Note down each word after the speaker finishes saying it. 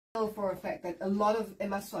know for a fact that a lot of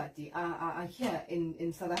Eswatini are here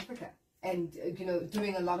in South Africa, and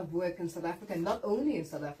doing a lot of work in South Africa. Not only in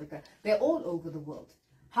South Africa, they're all over the world.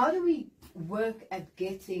 How do we work at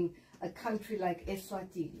getting a country like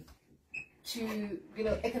Eswatini to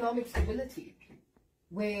economic stability,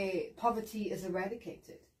 where poverty is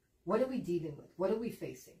eradicated? What are we dealing with? What are we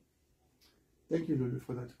facing? Thank you, Lulu,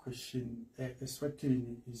 for that question.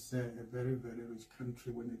 Eswatini is a very, very rich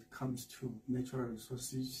country when it comes to natural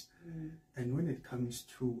resources and when it comes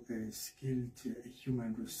to skilled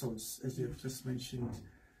human resource. As you have just mentioned,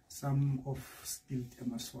 some of skilled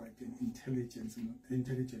Eswatini and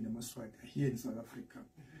intelligent Eswatini are here in South Africa.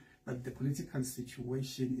 But the political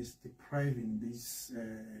situation is depriving these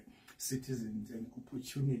citizens an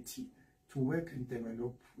opportunity to work and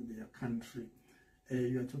develop their country.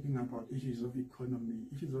 You are talking about issues of economy.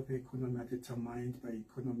 Issues of economy are determined by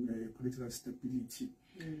political stability.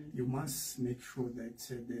 You must make sure that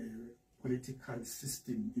the political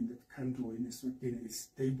system in that country or in Eswatini is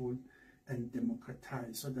stable and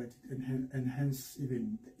democratized, so that it enhance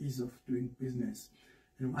even the ease of doing business.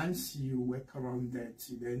 And once you work around that,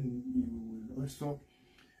 then you will also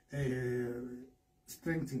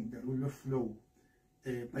strengthen the rule of law.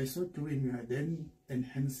 By so doing, you are then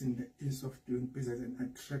enhancing the ease of doing business and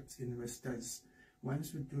attract investors.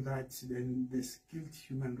 Once you do that, then the skilled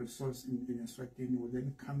human resource in Eswatini will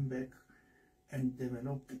then come back and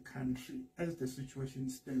develop the country. As the situation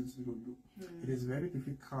stands, Lulu, it is very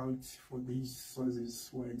difficult for these sources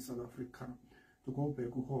who are in South Africa to go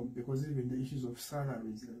back home, because even the issues of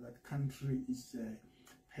salaries, that country is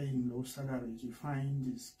paying low salaries. You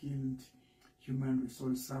find skilled human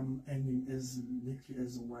resource, some earning as little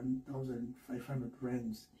as 1,500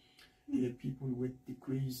 rands. People with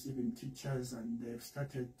degrees, even teachers, and they've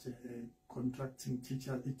started contracting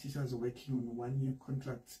teachers working on 1-year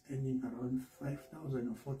contracts, earning around 5,000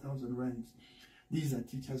 or 4,000 rands. These are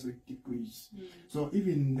teachers with degrees. So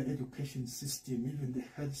even the education system, even the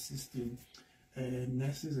health system,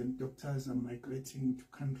 nurses and doctors are migrating to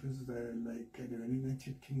countries like the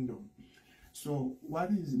United Kingdom. So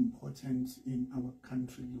what is important in our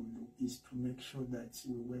country, Lulu, is to make sure that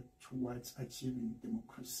we work towards achieving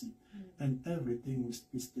democracy, and everything will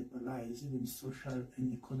be stabilized. Even social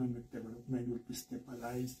and economic development will be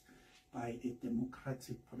stabilized by a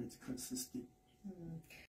democratic political system.